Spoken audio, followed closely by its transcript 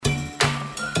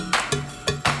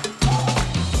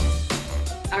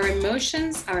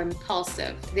emotions are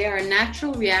impulsive. They are a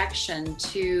natural reaction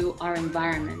to our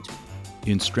environment.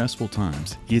 In stressful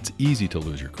times, it's easy to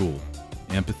lose your cool.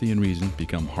 Empathy and reason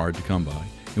become hard to come by,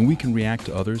 and we can react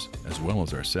to others, as well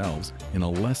as ourselves, in a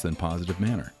less than positive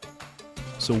manner.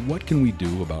 So what can we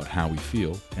do about how we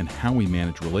feel and how we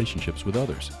manage relationships with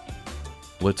others?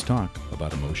 Let's talk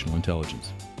about emotional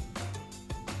intelligence.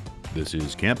 This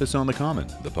is Campus on the Common,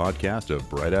 the podcast of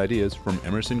bright ideas from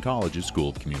Emerson College's School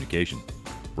of Communication.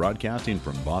 Broadcasting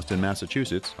from Boston,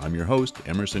 Massachusetts, I'm your host,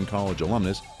 Emerson College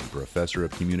alumnus and Professor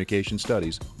of Communication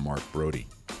Studies, Mark Brody.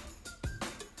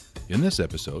 In this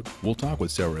episode, we'll talk with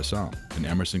Sara Asem, an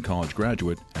Emerson College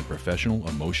graduate and professional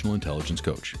emotional intelligence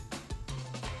coach.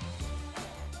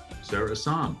 Sara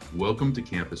Asem, welcome to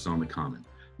Campus on the Common.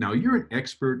 Now, you're an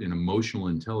expert in emotional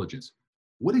intelligence.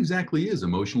 What exactly is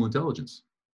emotional intelligence?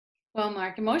 Well,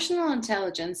 Mark, emotional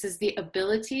intelligence is the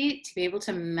ability to be able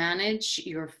to manage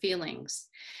your feelings.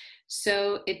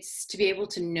 So it's to be able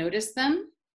to notice them,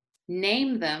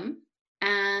 name them,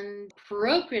 and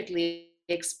appropriately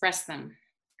express them.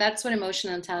 That's what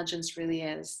emotional intelligence really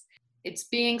is. It's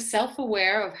being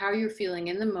self-aware of how you're feeling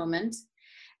in the moment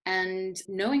and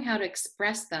knowing how to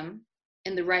express them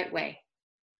in the right way.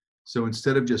 So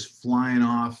instead of just flying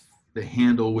off the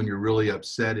handle when you're really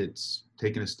upset, it's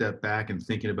taking a step back and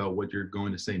thinking about what you're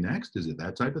going to say next? Is it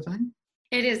that type of thing?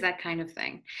 It is that kind of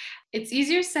thing. It's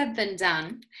easier said than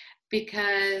done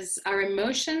because our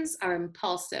emotions are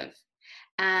impulsive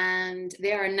and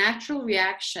they are a natural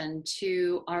reaction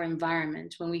to our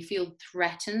environment when we feel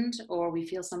threatened or we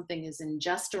feel something is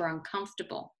unjust or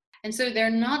uncomfortable. And so they're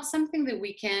not something that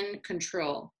we can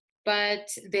control, but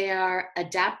they are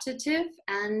adaptive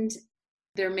and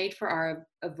they're made for our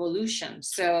evolution.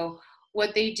 So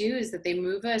what they do is that they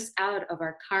move us out of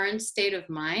our current state of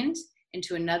mind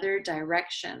into another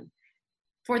direction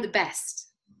for the best.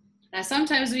 Now,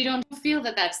 sometimes we don't feel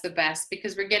that that's the best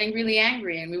because we're getting really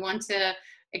angry and we want to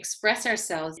express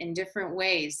ourselves in different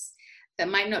ways that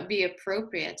might not be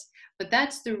appropriate. But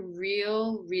that's the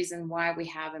real reason why we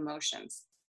have emotions.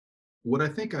 What I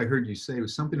think I heard you say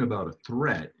was something about a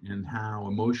threat and how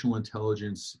emotional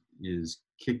intelligence is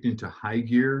kicked into high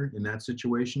gear in that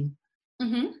situation.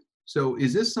 Mm-hmm. So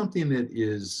is this something that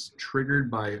is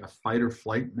triggered by a fight or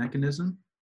flight mechanism?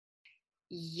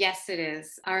 Yes, it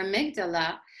is. Our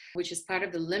amygdala, which is part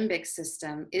of the limbic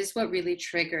system, is what really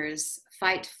triggers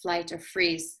fight, flight, or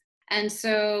freeze. And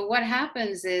so what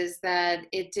happens is that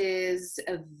it is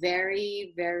a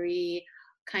very, very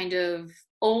kind of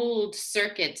old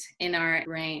circuit in our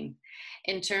brain.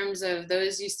 In terms of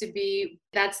those used to be,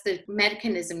 that's the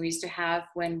mechanism we used to have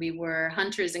when we were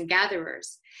hunters and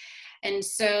gatherers. And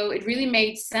so it really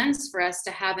made sense for us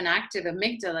to have an active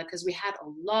amygdala because we had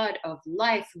a lot of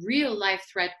real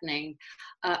life-threatening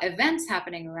events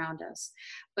happening around us.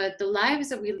 But the lives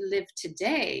that we live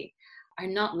today are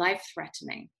not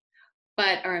life-threatening,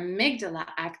 but our amygdala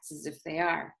acts as if they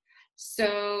are.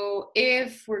 So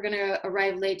if we're going to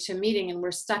arrive late to a meeting and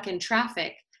we're stuck in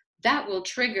traffic, that will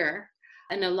trigger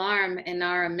an alarm in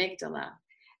our amygdala.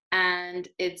 And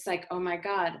it's like, oh my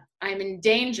God, I'm in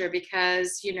danger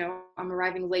because, I'm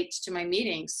arriving late to my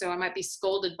meeting. So I might be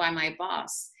scolded by my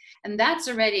boss. And that's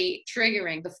already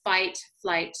triggering the fight,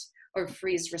 flight, or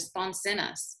freeze response in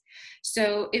us.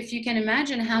 So if you can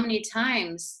imagine how many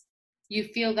times you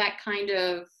feel that kind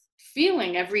of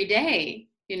feeling every day,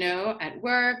 at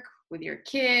work, with your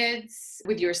kids,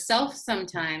 with yourself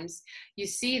sometimes, you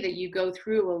see that you go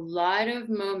through a lot of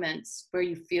moments where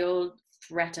you feel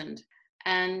threatened.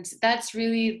 And that's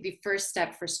really the first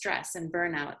step for stress and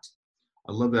burnout.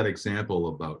 I love that example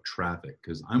about traffic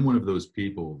because I'm one of those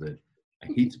people that I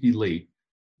hate to be late,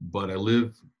 but I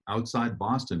live outside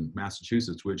Boston,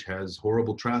 Massachusetts, which has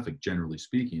horrible traffic, generally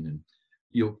speaking. And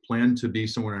you'll plan to be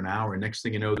somewhere an hour. And next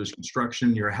thing you know, there's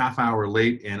construction, you're a half hour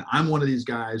late. And I'm one of these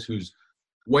guys who's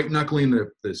white knuckling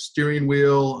the steering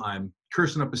wheel. I'm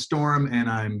cursing up a storm and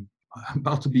I'm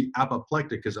about to be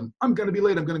apoplectic because I'm going to be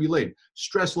late. I'm going to be late.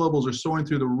 Stress levels are soaring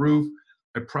through the roof.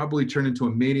 I probably turn into a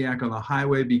maniac on the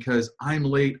highway because I'm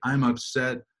late. I'm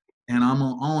upset. And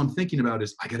all I'm thinking about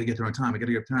is I got to get there on time. I got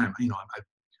to get there on time.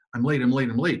 I'm late. I'm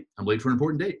late for an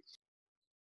important date.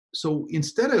 So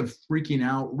instead of freaking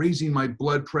out, raising my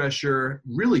blood pressure,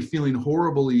 really feeling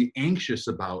horribly anxious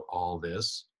about all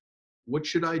this, what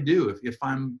should I do? If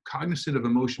I'm cognizant of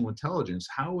emotional intelligence,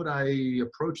 how would I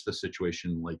approach the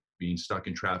situation like being stuck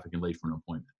in traffic and late for an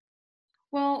appointment?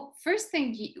 Well, first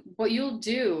thing, what you'll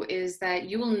do is that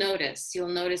you'll notice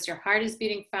your heart is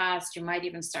beating fast. You might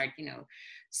even start,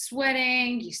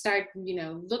 sweating. You start,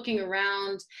 looking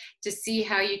around to see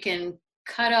how you can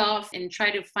cut off and try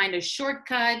to find a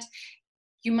shortcut.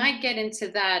 you might get into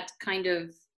that kind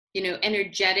of,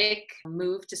 energetic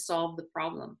move to solve the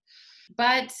problem.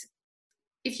 But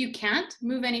if you can't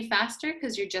move any faster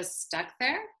because you're just stuck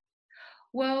there,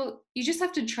 well, you just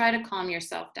have to try to calm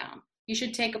yourself down. You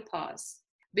should take a pause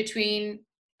between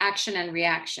action and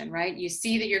reaction, right? You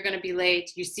see that you're going to be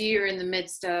late. You see you're in the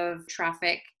midst of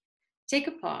traffic. Take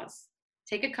a pause.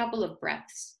 Take a couple of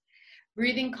breaths.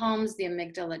 Breathing calms the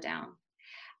amygdala down.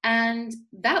 And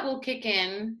that will kick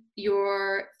in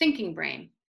your thinking brain,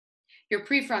 your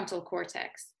prefrontal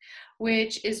cortex,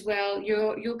 which is, well,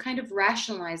 you'll kind of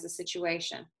rationalize the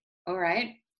situation. All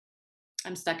right,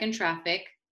 I'm stuck in traffic.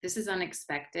 This is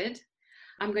unexpected.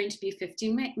 I'm going to be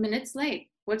 15 minutes late.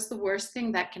 What's the worst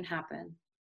thing that can happen?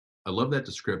 I love that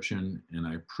description, and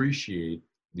I appreciate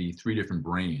the three different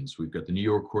brains. We've got the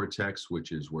neocortex,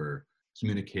 which is where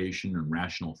communication and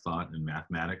rational thought and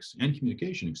mathematics and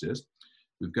communication exist.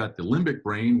 We've got the limbic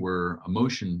brain, where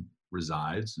emotion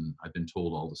resides, and I've been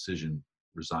told all decision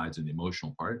resides in the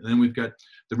emotional part. And then we've got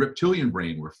the reptilian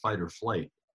brain, where fight or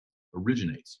flight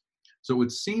originates. So it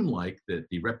would seem like that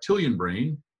the reptilian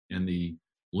brain and the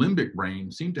limbic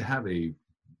brain seem to have a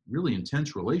really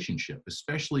intense relationship,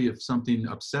 especially if something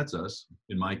upsets us,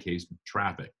 in my case,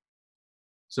 traffic.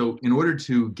 So in order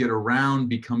to get around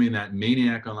becoming that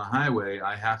maniac on the highway,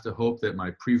 I have to hope that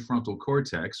my prefrontal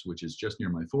cortex, which is just near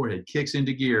my forehead, kicks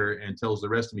into gear and tells the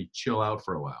rest of me, chill out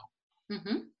for a while.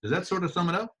 Mm-hmm. Does that sort of sum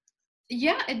it up?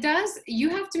 Yeah, it does. You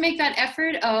have to make that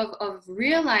effort of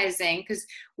realizing, because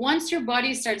once your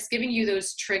body starts giving you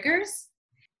those triggers,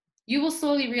 you will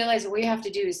slowly realize what you have to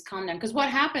do is calm down. Because what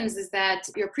happens is that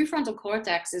your prefrontal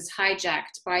cortex is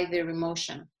hijacked by their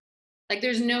emotion. Like,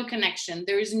 there's no connection.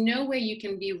 There is no way you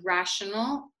can be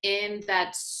rational in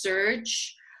that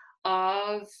surge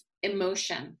of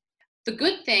emotion. The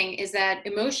good thing is that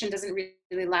emotion doesn't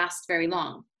really last very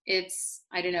long. It's,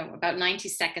 I don't know, about 90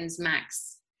 seconds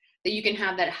max that you can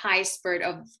have that high spurt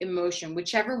of emotion,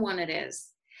 whichever one it is.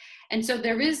 And so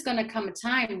there is going to come a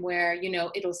time where,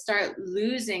 it'll start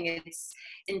losing its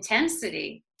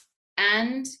intensity,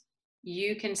 and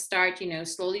you can start,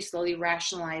 slowly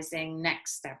rationalizing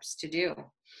next steps to do.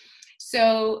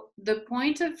 So the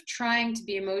point of trying to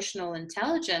be emotional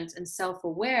intelligent and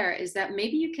self-aware is that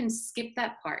maybe you can skip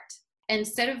that part.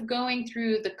 Instead of going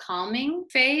through the calming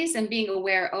phase and being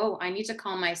aware, oh, I need to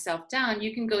calm myself down,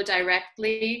 you can go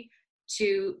directly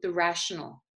to the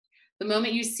rational. The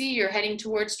moment you see you're heading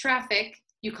towards traffic,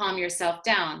 you calm yourself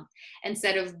down.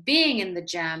 Instead of being in the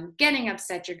jam, getting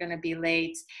upset you're going to be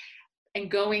late,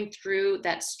 and going through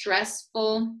that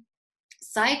stressful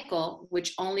cycle,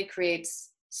 which only creates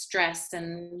stress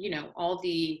and, all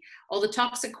the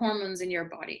toxic hormones in your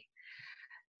body.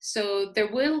 So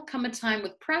there will come a time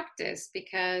with practice,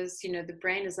 because, the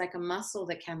brain is like a muscle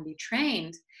that can be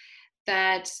trained,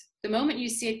 that the moment you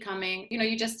see it coming,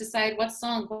 you just decide what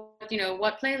song,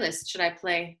 what playlist should I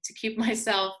play to keep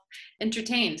myself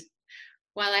entertained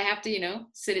while I have to,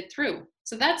 sit it through.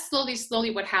 So that's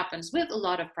slowly what happens with a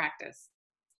lot of practice.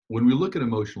 When we look at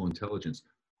emotional intelligence,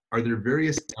 are there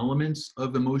various elements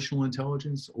of emotional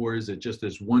intelligence, or is it just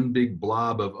this one big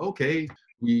blob of, okay,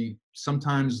 we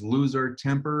sometimes lose our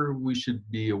temper, we should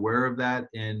be aware of that,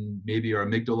 and maybe our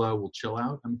amygdala will chill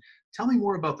out? Tell me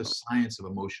more about the science of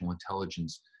emotional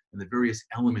intelligence and the various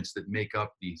elements that make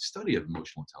up the study of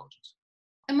emotional intelligence.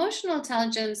 Emotional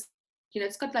intelligence,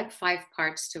 it's got like 5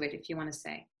 parts to it, if you want to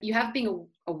say. You have being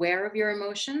aware of your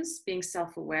emotions, being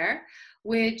self-aware,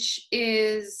 which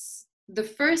is the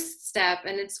first step.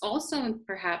 And it's also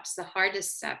perhaps the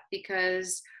hardest step,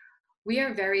 because we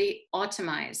are very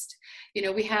automized.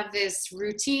 We have this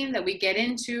routine that we get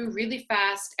into really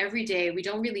fast every day. We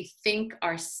don't really think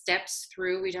our steps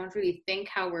through. We don't really think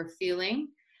how we're feeling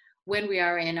when we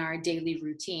are in our daily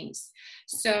routines.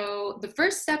 So the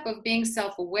first step of being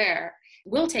self-aware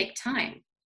will take time,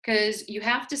 because you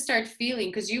have to start feeling,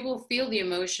 because you will feel the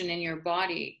emotion in your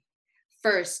body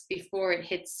first before it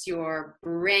hits your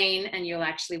brain and you'll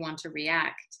actually want to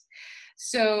react.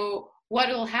 So what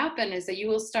will happen is that you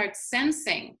will start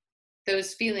sensing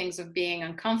those feelings of being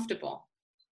uncomfortable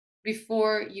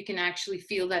before you can actually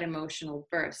feel that emotional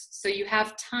burst. So you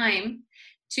have time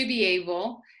to be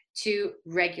able to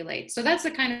regulate. So that's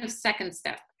the kind of second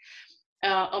step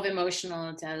of emotional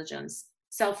intelligence,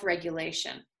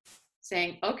 self-regulation.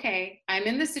 Saying, okay, I'm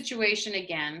in this situation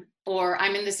again, or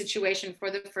I'm in the situation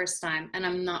for the first time and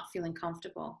I'm not feeling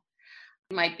comfortable.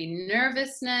 It might be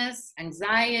nervousness,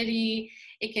 anxiety.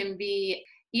 It can be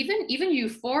even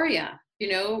euphoria.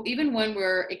 Even when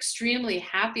we're extremely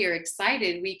happy or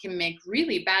excited, we can make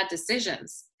really bad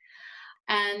decisions.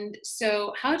 And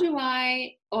so how do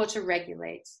I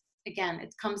auto-regulate? Again,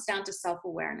 it comes down to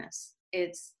self-awareness.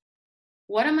 It's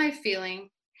what am I feeling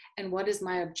and what is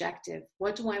my objective?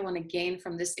 What do I want to gain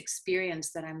from this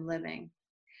experience that I'm living?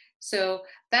 So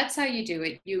that's how you do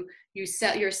it.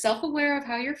 You're self-aware of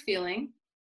how you're feeling.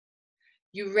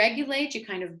 You regulate, you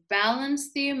kind of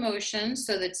balance the emotion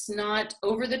so that it's not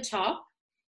over the top,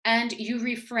 and you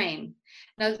reframe.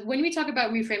 Now, when we talk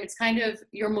about reframe, it's kind of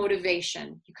your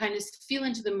motivation. You kind of feel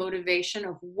into the motivation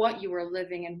of what you are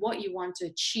living and what you want to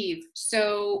achieve.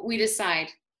 So we decide,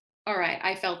 all right,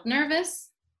 I felt nervous.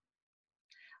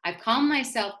 I've calmed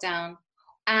myself down,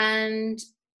 and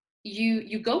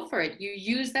you go for it. You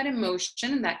use that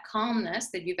emotion and that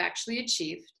calmness that you've actually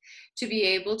achieved to be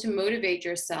able to motivate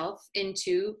yourself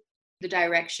into the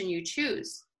direction you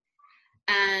choose.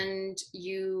 And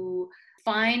you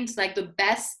find like the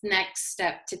best next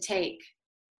step to take.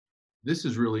 This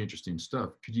is really interesting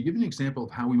stuff. Could you give an example of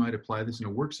how we might apply this in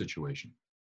a work situation?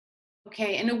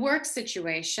 Okay, in a work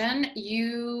situation,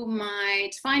 you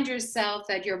might find yourself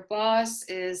that your boss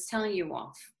is telling you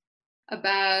off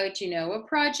about, a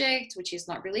project which he's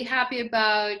not really happy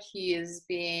about. He is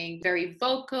being very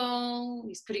vocal.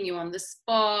 He's putting you on the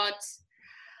spot.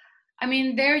 I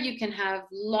mean, there you can have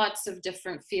lots of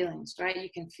different feelings, right? You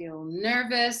can feel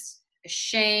nervous,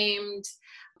 ashamed,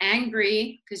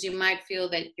 angry, because you might feel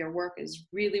that your work is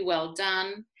really well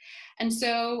done. And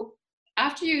so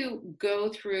after you go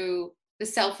through the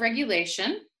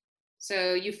self-regulation,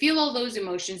 so you feel all those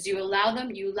emotions, you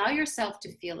allow yourself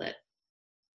to feel it,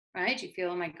 right? You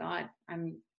feel, oh my God,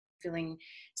 I'm feeling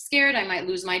scared. I might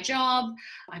lose my job.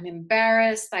 I'm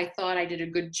embarrassed. I thought I did a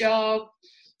good job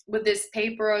with this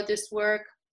paper or this work.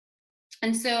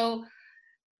 And so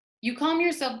you calm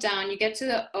yourself down, you get to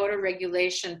the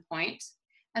auto-regulation point,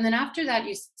 and then after that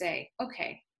you say,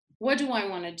 okay, what do I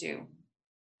want to do?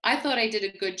 I thought I did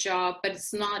a good job, but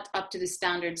it's not up to the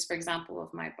standards, for example,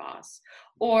 of my boss.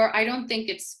 Or I don't think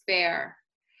it's fair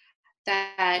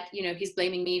that, he's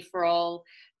blaming me for all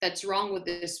that's wrong with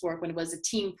this work when it was a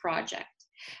team project.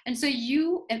 And so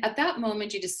at that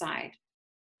moment, you decide,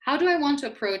 how do I want to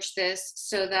approach this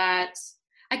so that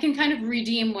I can kind of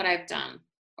redeem what I've done,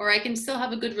 or I can still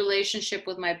have a good relationship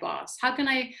with my boss? How can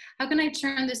I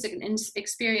turn this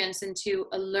experience into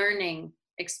a learning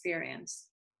experience?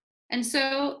 And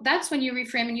so that's when you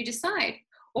reframe and you decide.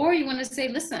 Or you want to say,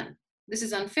 listen, this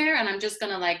is unfair, and I'm just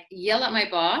going to yell at my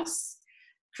boss,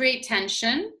 create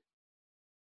tension,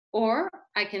 or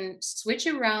I can switch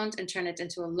around and turn it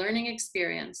into a learning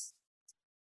experience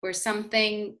where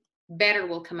something better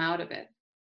will come out of it.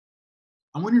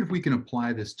 I'm wondering if we can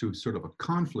apply this to sort of a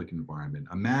conflict environment.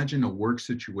 Imagine a work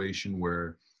situation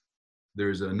where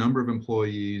there's a number of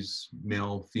employees,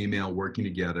 male, female, working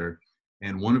together,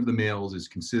 and one of the males is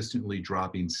consistently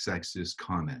dropping sexist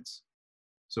comments.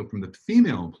 So from the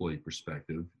female employee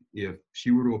perspective, if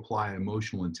she were to apply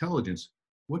emotional intelligence,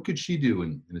 what could she do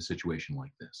in a situation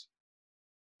like this?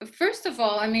 First of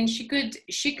all, I mean, she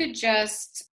could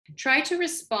just try to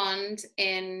respond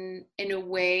in a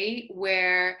way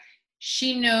where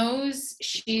she knows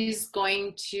she's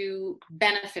going to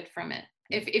benefit from it.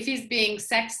 If he's being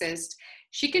sexist,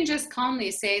 she can just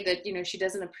calmly say that, she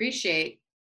doesn't appreciate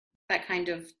that kind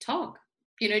of talk.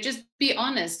 Just be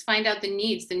honest, find out the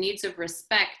needs of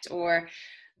respect, or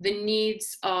the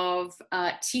needs of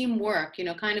teamwork,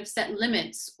 kind of set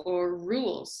limits or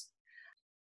rules,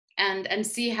 and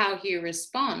see how he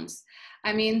responds.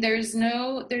 I mean, there's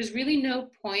really no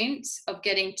point of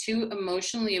getting two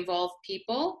emotionally involved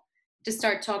people to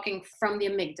start talking from the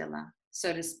amygdala,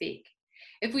 so to speak.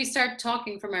 If we start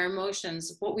talking from our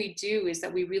emotions, what we do is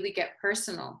that we really get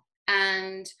personal,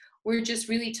 and we're just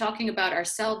really talking about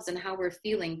ourselves and how we're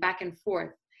feeling back and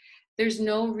forth. There's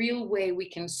no real way we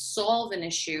can solve an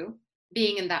issue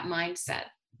being in that mindset.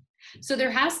 So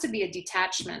there has to be a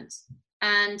detachment,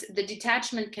 and the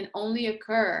detachment can only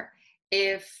occur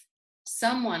if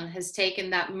someone has taken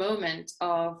that moment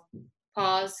of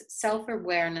pause,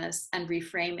 self-awareness, and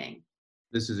reframing.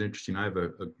 This is interesting. I have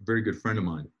a very good friend of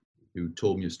mine who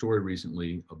told me a story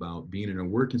recently about being in a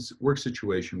work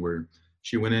situation where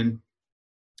she went in.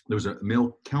 There was a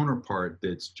male counterpart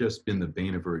that's just been the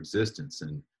bane of her existence.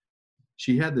 And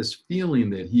she had this feeling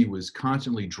that he was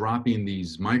constantly dropping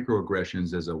these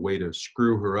microaggressions as a way to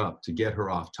screw her up, to get her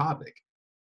off topic.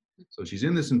 So she's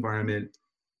in this environment.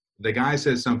 The guy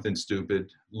says something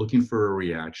stupid, looking for a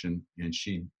reaction, and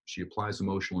she applies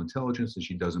emotional intelligence, and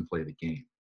she doesn't play the game.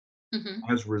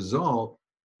 Mm-hmm. As a result,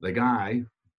 the guy,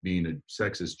 being a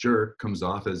sexist jerk, comes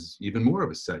off as even more of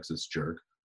a sexist jerk,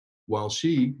 while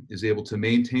she is able to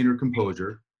maintain her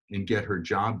composure and get her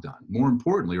job done. More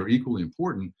importantly, or equally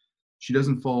important, she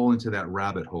doesn't fall into that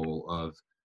rabbit hole of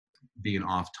being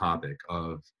off topic,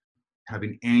 of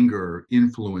having anger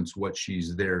influence what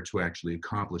she's there to actually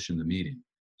accomplish in the meeting.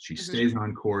 She stays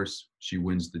on course, she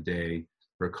wins the day,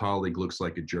 her colleague looks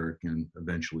like a jerk and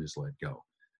eventually is let go.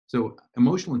 So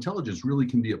emotional intelligence really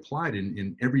can be applied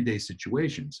in everyday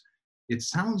situations. It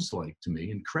sounds like to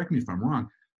me, and correct me if I'm wrong,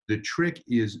 the trick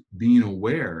is being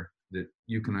aware that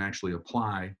you can actually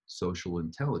apply social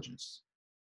intelligence.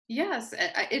 Yes,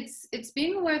 it's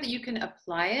being aware that you can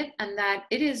apply it and that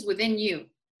it is within you.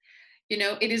 You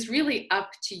know, it is really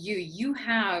up to you. You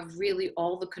have really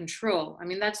all the control. I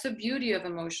mean, that's the beauty of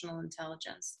emotional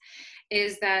intelligence,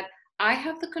 is that I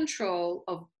have the control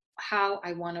of how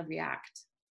I want to react.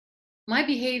 My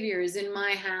behavior is in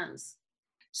my hands.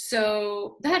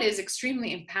 So that is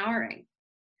extremely empowering,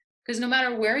 because no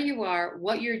matter where you are,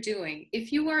 what you're doing,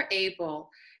 if you are able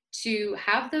to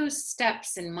have those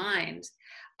steps in mind,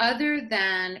 other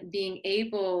than being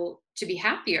able to be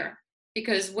happier,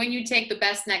 because when you take the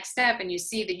best next step and you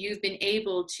see that you've been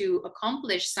able to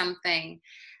accomplish something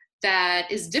that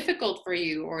is difficult for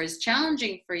you or is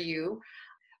challenging for you,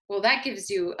 well, that gives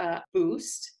you a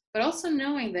boost, but also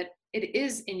knowing that it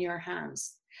is in your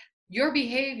hands. Your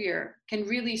behavior can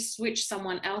really switch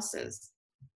someone else's.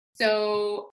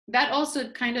 So that also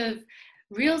kind of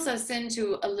reels us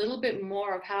into a little bit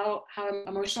more of how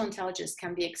emotional intelligence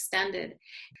can be extended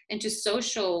into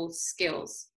social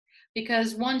skills.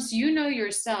 Because once you know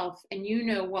yourself and you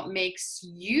know what makes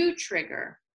you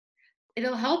trigger,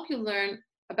 it'll help you learn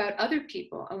about other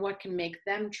people and what can make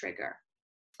them trigger.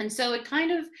 And so it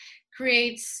kind of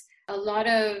creates a lot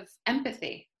of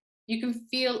empathy. You can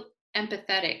feel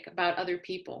empathetic about other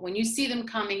people. When you see them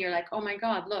coming, you're like, oh my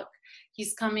God, look,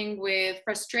 he's coming with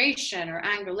frustration or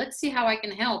anger. Let's see how I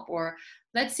can help, or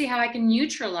let's see how I can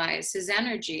neutralize his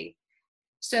energy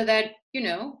so that, you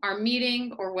know, our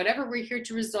meeting or whatever we're here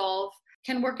to resolve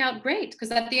can work out great.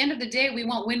 Because at the end of the day, we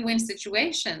want win-win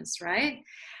situations, right?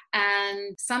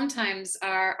 And sometimes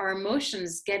our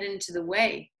emotions get into the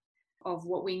way of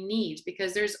what we need,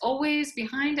 because there's always,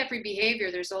 behind every behavior,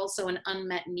 there's also an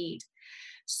unmet need.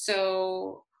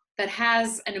 So that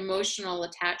has an emotional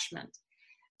attachment.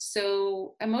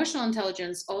 So emotional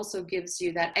intelligence also gives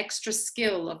you that extra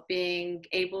skill of being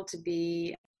able to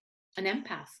be an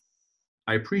empath.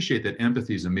 I appreciate that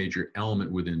empathy is a major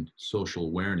element within social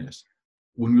awareness.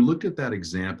 When we looked at that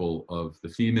example of the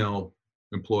female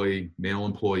employee, male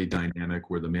employee dynamic,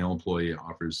 where the male employee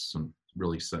offers some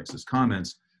really sexist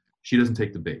comments, she doesn't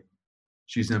take the bait.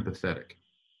 She's empathetic.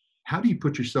 How do you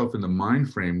put yourself in the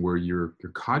mind frame where you're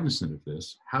cognizant of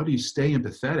this? How do you stay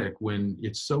empathetic when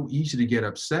it's so easy to get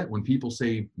upset when people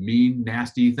say mean,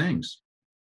 nasty things?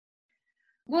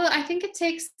 Well, I think it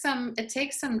takes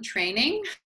some training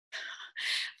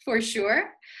for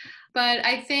sure. But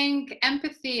I think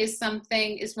empathy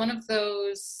is one of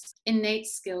those innate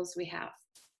skills we have.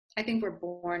 I think we're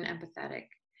born empathetic.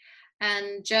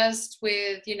 And just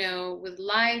with, you know, with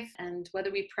life and whether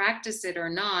we practice it or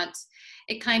not,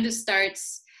 it kind of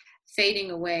starts fading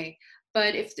away.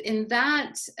 But if in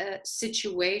that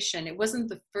situation, it wasn't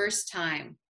the first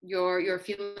time your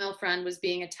female friend was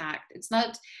being attacked, it's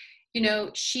not, you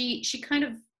know, she kind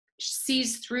of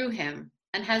sees through him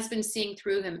and has been seeing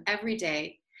through him every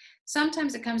day.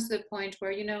 Sometimes it comes to the point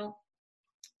where, you know,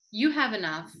 you have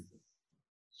enough.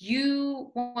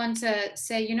 You want to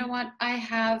say, you know what, I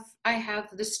have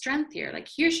the strength here. Like,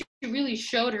 here she really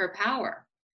showed her power.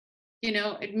 You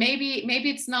know, maybe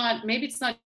it's not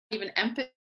even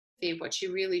empathy what she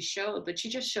really showed, but she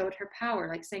just showed her power,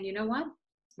 like saying, you know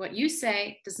what you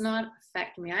say does not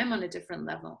affect me. I'm on a different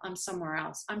level. I'm somewhere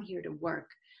else. I'm here to work,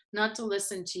 not to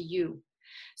listen to you.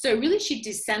 So really, she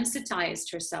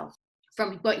desensitized herself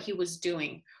from what he was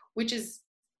doing, which is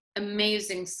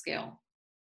amazing skill,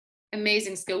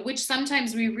 which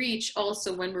sometimes we reach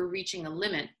also when we're reaching a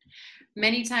limit.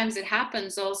 Many times it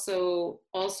happens also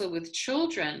with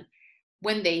children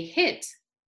when they're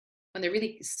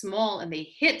really small and they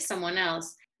hit someone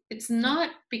else. It's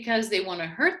not because they want to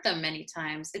hurt them many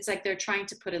times. It's like they're trying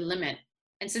to put a limit.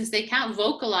 And since they can't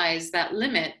vocalize that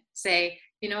limit, say,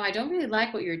 you know, I don't really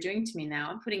like what you're doing to me now.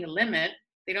 I'm putting a limit.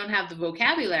 They don't have the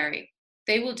vocabulary.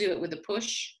 They will do it with a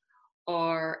push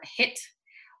or a hit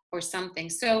or something.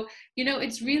 So, you know,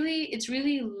 it's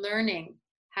really learning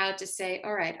how to say,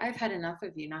 all right, I've had enough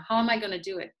of you. Now, how am I going to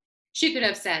do it? She could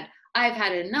have said, I've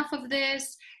had enough of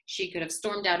this. She could have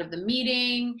stormed out of the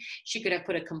meeting. She could have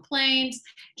put a complaint.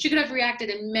 She could have reacted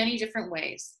in many different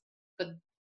ways. But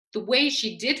the way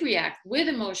she did react with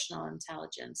emotional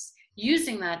intelligence,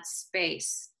 using that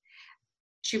space,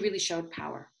 she really showed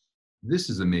power.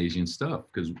 This is amazing stuff,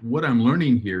 because what I'm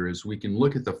learning here is we can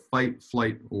look at the fight,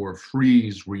 flight, or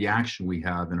freeze reaction we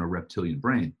have in our reptilian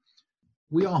brain.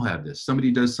 we all have this.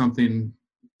 Somebody does something,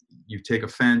 you take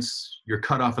offense, you're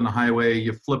cut off on the highway,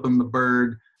 you flip them the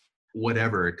bird,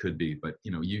 whatever it could be. But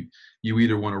you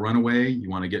either want to run away, you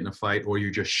want to get in a fight, or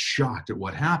you're just shocked at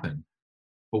what happened.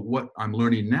 But what I'm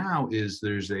learning now is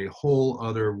there's a whole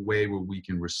other way where we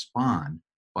can respond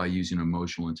by using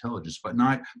emotional intelligence, but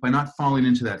by not falling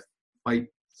into that fight,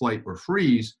 flight, or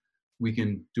freeze. We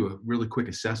can do a really quick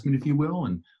assessment, if you will,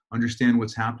 and understand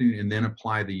what's happening, and then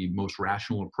apply the most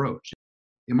rational approach.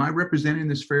 Am I representing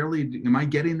this fairly? Am I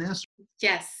getting this?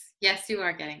 Yes, you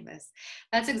are getting this.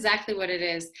 That's exactly what it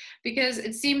is. Because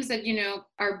it seems that,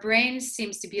 our brain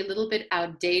seems to be a little bit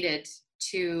outdated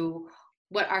to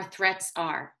what our threats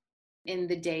are in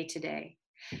the day to day.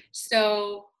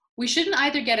 So we shouldn't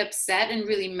either get upset and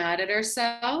really mad at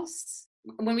ourselves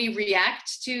when we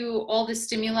react to all the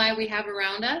stimuli we have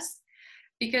around us,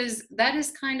 because that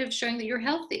is kind of showing that you're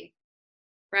healthy,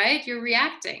 right? You're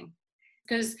reacting,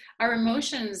 because our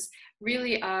emotions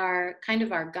really are kind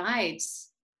of our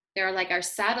guides. They're like our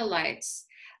satellites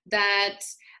that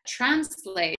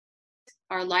translate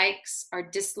our likes, our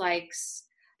dislikes,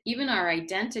 even our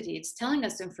identity. It's telling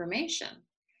us information.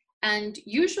 And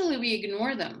usually we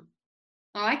ignore them.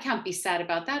 Oh, I can't be sad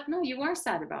about that. No, you are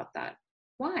sad about that.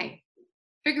 Why?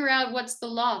 Figure out what's the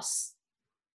loss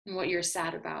and what you're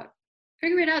sad about.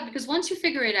 Figure it out, because once you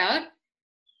figure it out,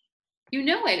 you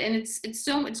know it, and it's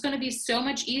going to be so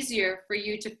much easier for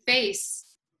you to face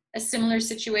a similar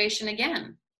situation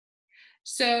again.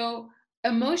 So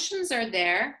emotions are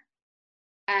there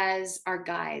as our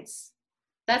guides.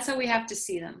 That's how we have to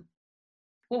see them.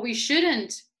 What we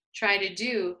shouldn't try to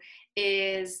do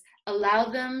is allow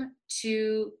them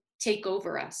to take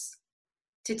over us,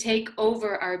 to take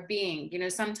over our being.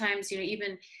 Sometimes,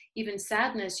 even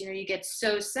sadness, you get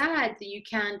so sad that you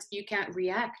can't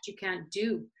react, you can't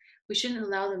do. We shouldn't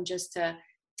allow them just to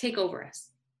take over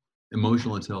us.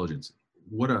 Emotional intelligence.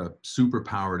 What a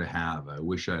superpower to have. I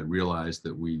wish I had realized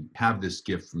that we have this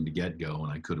gift from the get-go,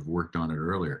 and I could have worked on it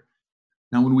earlier.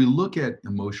 Now, when we look at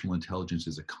emotional intelligence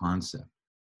as a concept,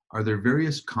 are there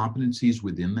various competencies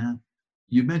within that?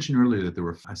 You mentioned earlier that there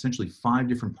were essentially 5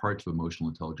 different parts of emotional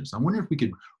intelligence. I wonder if we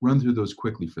could run through those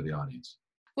quickly for the audience.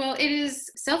 Well, it is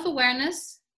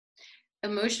self-awareness,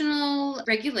 emotional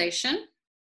regulation,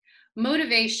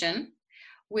 motivation,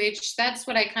 which that's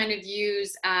what I kind of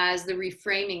use as the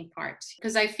reframing part.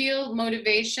 Because I feel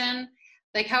motivation,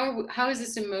 like how is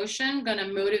this emotion going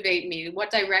to motivate me?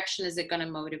 What direction is it going to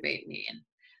motivate me in?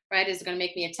 Right? Is it going to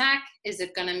make me attack? Is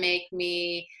it going to make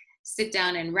me sit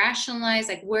down and rationalize?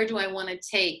 Like, where do I want to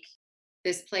take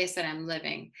this place that I'm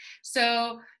living?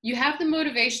 So you have the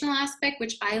motivational aspect,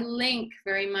 which I link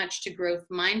very much to growth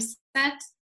mindset,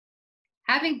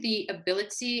 having the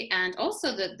ability and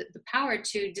also the power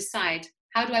to decide,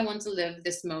 how do I want to live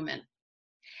this moment?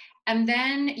 And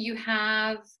then you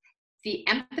have the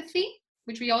empathy,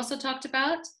 which we also talked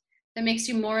about, that makes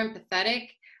you more empathetic.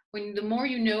 The more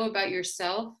you know about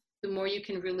yourself, the more you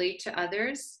can relate to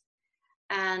others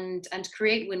and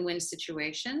create win-win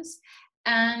situations.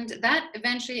 And that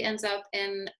eventually ends up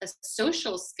in a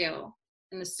social skill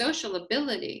and a social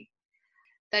ability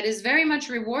that is very much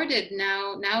rewarded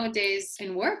nowadays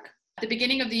in work. At the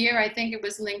beginning of the year, I think it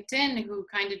was LinkedIn who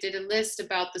kind of did a list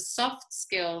about the soft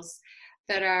skills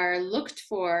that are looked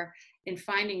for in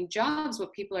finding jobs,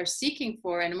 what people are seeking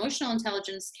for, and emotional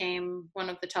intelligence came one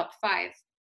of the top 5.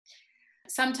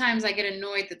 Sometimes I get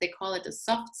annoyed that they call it a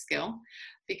soft skill,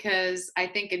 because I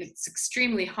think it's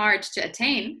extremely hard to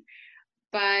attain,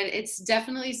 but it's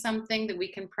definitely something that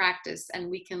we can practice and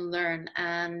we can learn.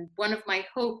 And one of my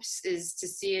hopes is to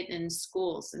see it in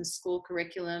schools, in school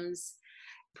curriculums,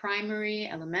 primary,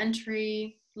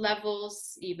 elementary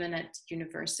levels, even at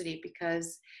university,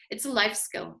 because it's a life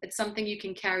skill. It's something you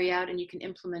can carry out and you can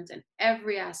implement in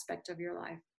every aspect of your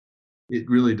life. It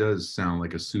really does sound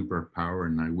like a superpower,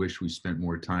 and I wish we spent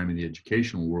more time in the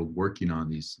educational world working on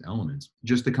these elements.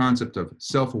 Just the concept of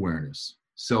self-awareness,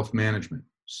 self-management,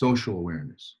 social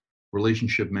awareness,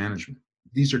 relationship management.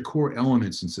 These are core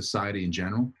elements in society in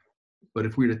general. But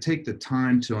if we were to take the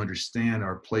time to understand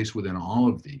our place within all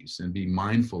of these and be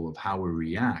mindful of how we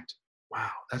react, wow,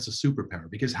 that's a superpower.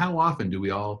 Because how often do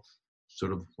we all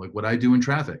sort of, like what I do in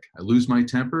traffic? I lose my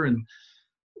temper and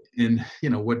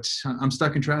I'm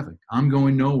stuck in traffic. I'm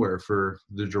going nowhere for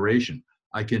the duration.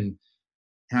 I can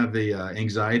have a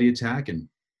anxiety attack and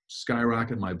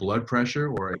skyrocket my blood pressure,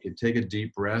 or I could take a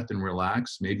deep breath and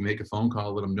relax, maybe make a phone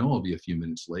call, let them know I'll be a few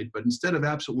minutes late. But instead of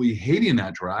absolutely hating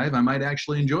that drive, I might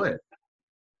actually enjoy it.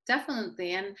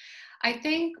 Definitely. And I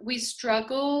think we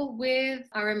struggle with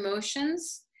our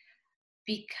emotions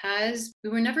because we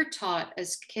were never taught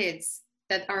as kids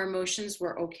that our emotions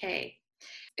were okay.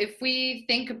 If we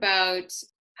think about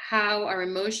how our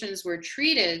emotions were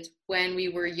treated when we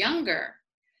were younger,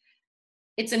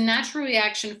 it's a natural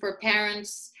reaction for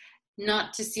parents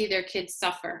not to see their kids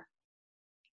suffer,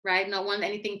 right? Not want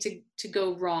anything to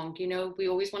go wrong. We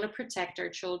always want to protect our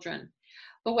children.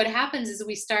 But what happens is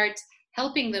we start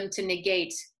helping them to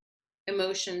negate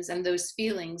emotions and those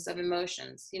feelings of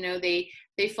emotions.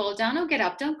 They fall down, oh, get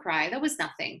up, don't cry, that was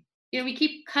nothing. We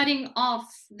keep cutting off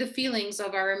the feelings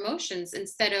of our emotions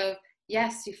instead of,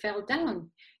 yes, you fell down,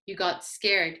 you got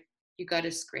scared, you got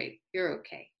a scrape, you're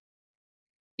okay.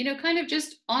 Kind of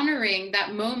just honoring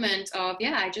that moment of,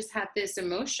 yeah, I just had this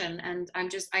emotion and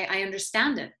I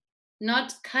understand it.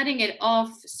 Not cutting it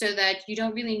off so that you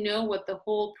don't really know what the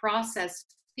whole process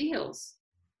feels.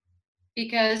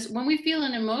 Because when we feel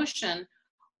an emotion,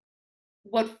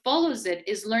 what follows it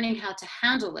is learning how to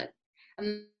handle it.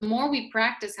 And the more we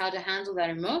practice how to handle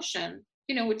that emotion,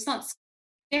 it's not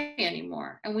scary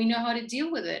anymore. And we know how to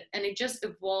deal with it. And it just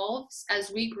evolves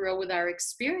as we grow with our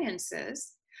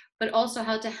experiences, but also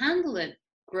how to handle it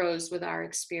grows with our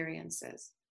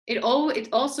experiences. It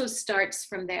also starts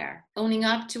from there, owning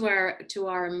up to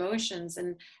our emotions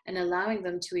and allowing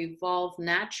them to evolve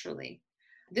naturally.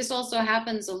 This also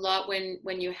happens a lot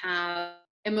when you have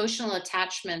emotional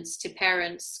attachments to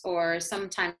parents, or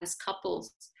sometimes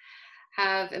couples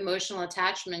have emotional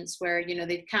attachments where,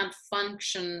 they can't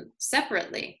function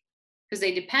separately because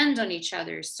they depend on each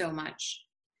other so much.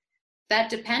 That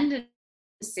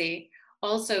dependency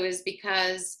also is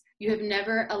because you have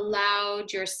never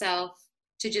allowed yourself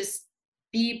to just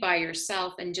be by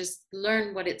yourself and just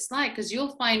learn what it's like, because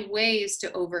you'll find ways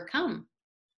to overcome.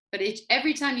 But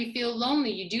every time you feel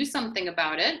lonely, you do something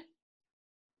about it.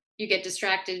 You get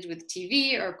distracted with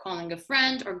TV or calling a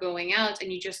friend or going out,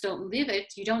 and you just don't live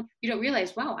it. You don't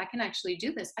realize, wow, I can actually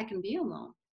do this. I can be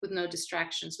alone with no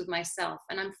distractions, with myself,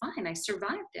 and I'm fine. I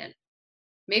survived it.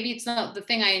 Maybe it's not the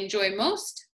thing I enjoy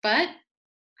most, but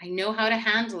I know how to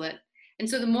handle it. And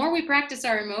so the more we practice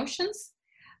our emotions,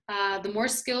 the more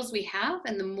skills we have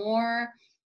and the more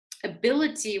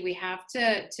ability we have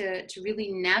to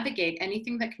really navigate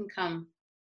anything that can come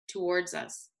towards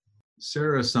us.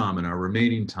 Sara Asem, in our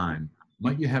remaining time,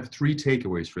 might you have 3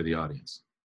 takeaways for the audience?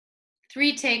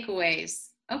 3 takeaways.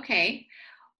 Okay.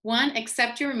 1,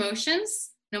 accept your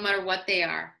emotions, no matter what they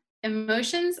are.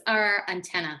 Emotions are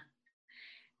antenna.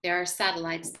 They are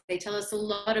satellites. They tell us a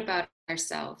lot about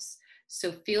ourselves.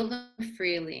 So feel them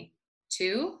freely.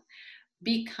 2,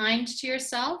 be kind to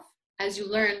yourself as you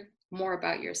learn more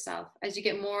about yourself. As you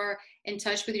get more in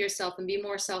touch with yourself and be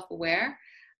more self-aware,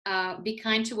 be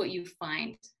kind to what you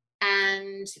find.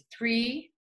 And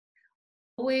 3,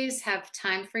 always have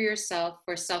time for yourself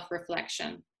for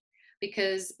self-reflection,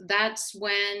 because that's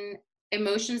when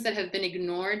emotions that have been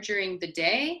ignored during the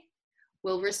day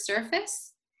will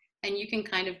resurface, and you can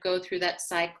kind of go through that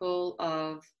cycle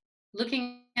of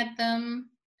looking at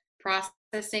them,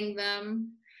 processing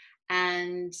them,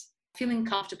 and feeling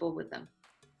comfortable with them,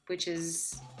 which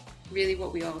is really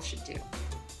what we all should do.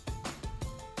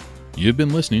 You've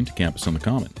been listening to Campus on the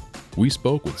Common. We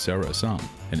spoke with Sara Asem,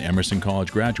 an Emerson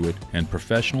College graduate and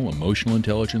professional emotional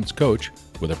intelligence coach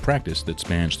with a practice that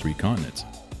spans 3 continents.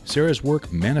 Sara's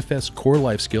work manifests core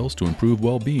life skills to improve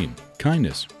well-being.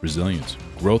 Kindness, resilience,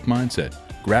 growth mindset,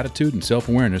 gratitude, and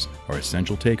self-awareness are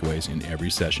essential takeaways in every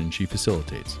session she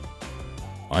facilitates.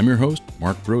 I'm your host,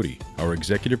 Mark Brody. Our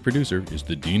executive producer is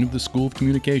the Dean of the School of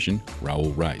Communication,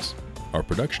 Raul Rice. Our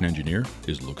production engineer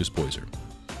is Lucas Poyser.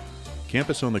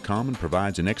 Campus on the Common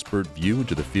provides an expert view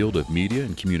into the field of media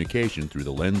and communication through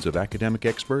the lens of academic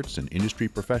experts and industry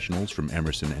professionals from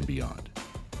Emerson and beyond.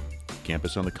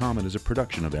 Campus on the Common is a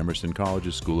production of Emerson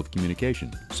College's School of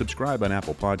Communication. Subscribe on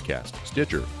Apple Podcasts,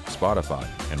 Stitcher, Spotify,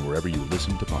 and wherever you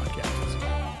listen to podcasts.